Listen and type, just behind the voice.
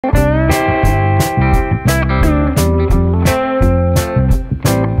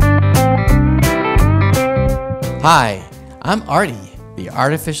Hi, I'm Artie, the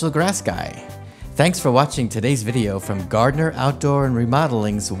artificial grass guy. Thanks for watching today's video from Gardner Outdoor and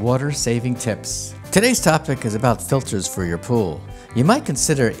Remodeling's water saving tips. Today's topic is about filters for your pool. You might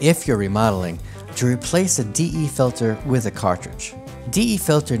consider, if you're remodeling, to replace a DE filter with a cartridge. DE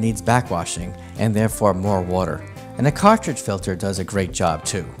filter needs backwashing and therefore more water, and a cartridge filter does a great job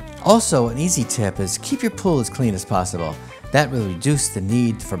too. Also, an easy tip is keep your pool as clean as possible. That will reduce the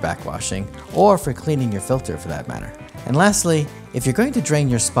need for backwashing or for cleaning your filter for that matter. And lastly, if you're going to drain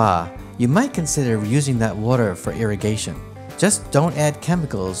your spa, you might consider using that water for irrigation. Just don't add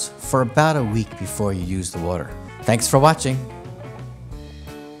chemicals for about a week before you use the water. Thanks for watching.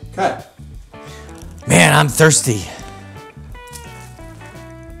 Cut. Man, I'm thirsty.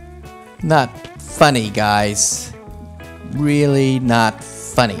 Not funny, guys. Really not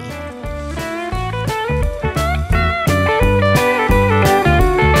funny.